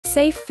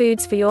Safe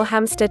foods for your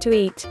hamster to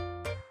eat.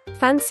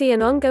 Fancy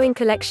an ongoing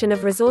collection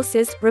of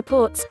resources,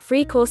 reports,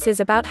 free courses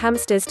about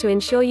hamsters to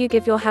ensure you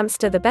give your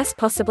hamster the best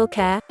possible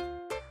care?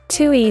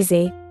 Too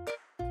easy.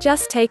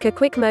 Just take a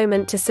quick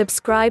moment to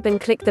subscribe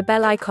and click the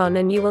bell icon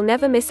and you will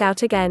never miss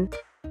out again.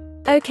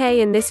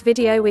 Okay, in this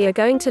video we are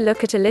going to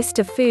look at a list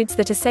of foods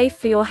that are safe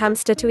for your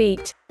hamster to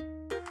eat.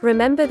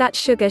 Remember that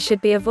sugar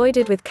should be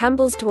avoided with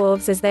Campbell's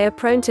dwarves as they are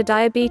prone to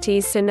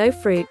diabetes, so no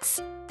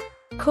fruits,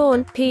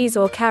 corn, peas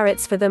or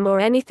carrots for them, or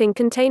anything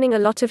containing a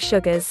lot of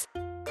sugars.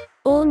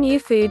 All new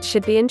foods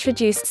should be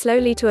introduced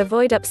slowly to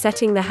avoid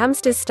upsetting the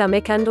hamster's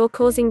stomach and/or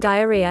causing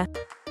diarrhea.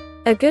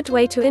 A good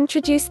way to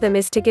introduce them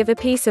is to give a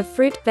piece of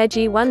fruit,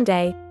 veggie one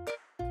day.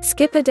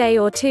 Skip a day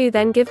or two,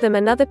 then give them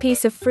another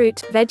piece of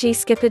fruit, veggie,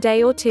 skip a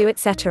day or two,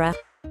 etc.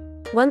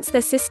 Once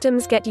their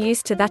systems get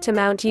used to that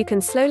amount, you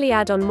can slowly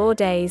add on more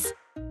days.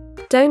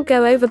 Don't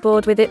go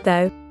overboard with it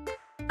though.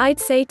 I'd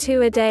say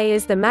 2 a day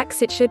is the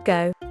max it should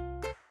go.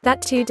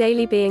 That 2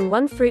 daily being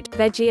 1 fruit,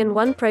 veggie and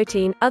 1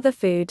 protein, other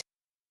food.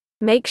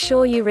 Make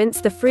sure you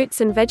rinse the fruits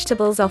and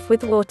vegetables off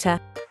with water.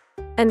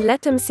 And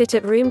let them sit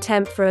at room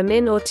temp for a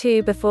min or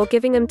 2 before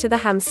giving them to the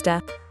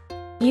hamster.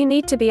 You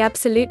need to be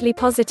absolutely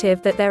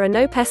positive that there are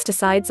no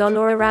pesticides on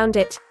or around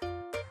it.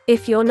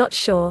 If you're not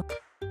sure,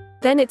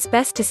 then it's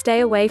best to stay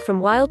away from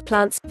wild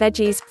plants,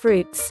 veggies,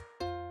 fruits.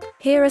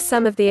 Here are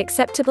some of the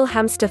acceptable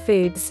hamster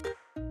foods.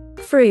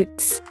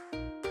 Fruits: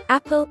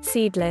 apple,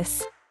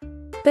 seedless;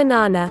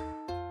 banana;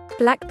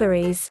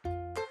 blackberries;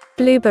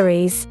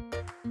 blueberries;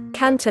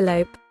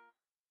 cantaloupe;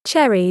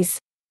 cherries;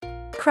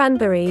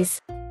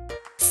 cranberries;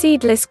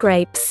 seedless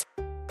grapes;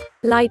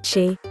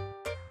 lychee;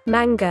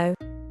 mango;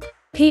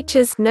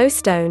 peaches, no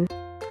stone;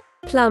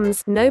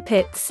 plums, no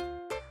pits;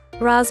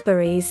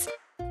 raspberries;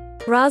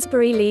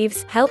 raspberry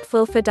leaves,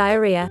 helpful for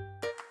diarrhea;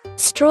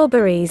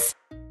 strawberries;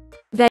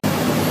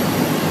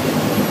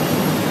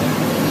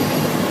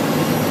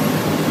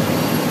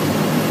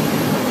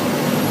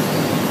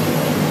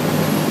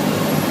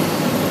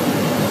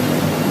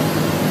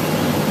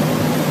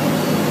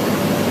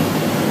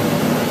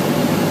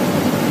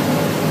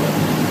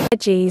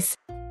 veggies: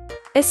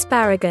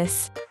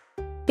 asparagus;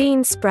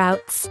 bean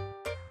sprouts;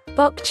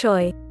 bok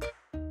choy;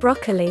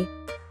 broccoli;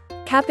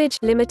 cabbage,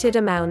 limited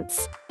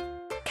amounts;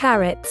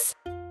 carrots;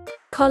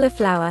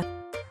 cauliflower;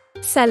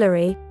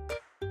 celery;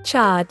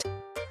 chard;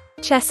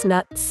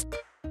 chestnuts;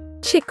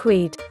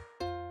 chickweed;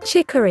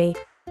 chicory;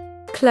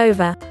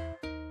 clover;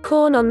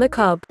 corn on the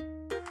cob;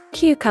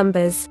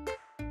 cucumbers;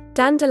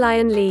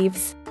 dandelion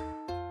leaves;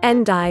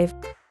 endive;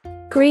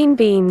 green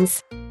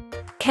beans;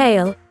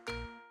 kale;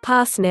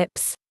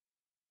 parsnips;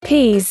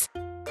 peas;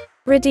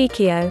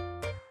 radicchio;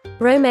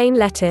 romaine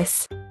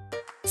lettuce;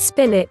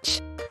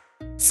 spinach;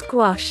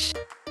 squash;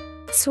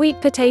 sweet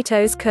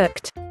potatoes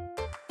cooked;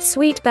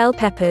 sweet bell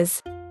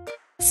peppers;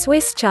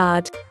 Swiss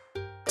chard;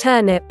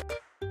 turnip;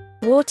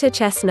 water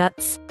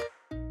chestnuts;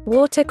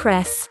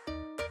 watercress;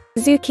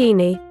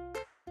 zucchini.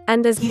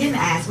 And as he didn't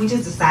ask, we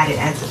just decided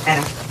as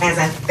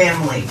a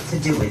family to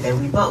do it.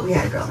 That we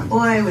had a girl and a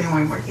boy, we didn't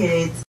want any more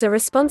kids. a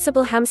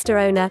responsible hamster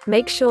owner,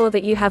 make sure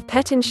that you have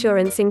pet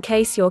insurance in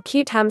case your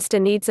cute hamster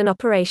needs an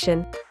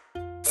operation.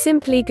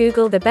 Simply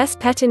Google the best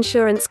pet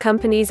insurance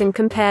companies and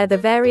compare the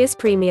various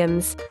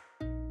premiums.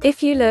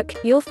 If you look,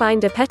 you'll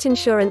find a pet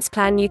insurance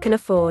plan you can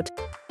afford.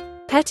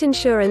 Pet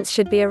insurance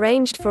should be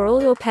arranged for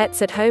all your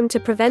pets at home to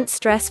prevent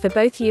stress for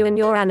both you and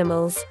your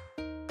animals.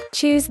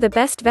 Choose the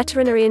best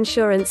veterinary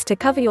insurance to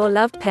cover your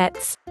loved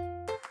pets.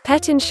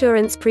 Pet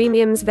insurance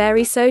premiums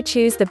vary, so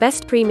choose the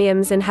best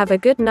premiums and have a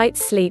good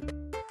night's sleep.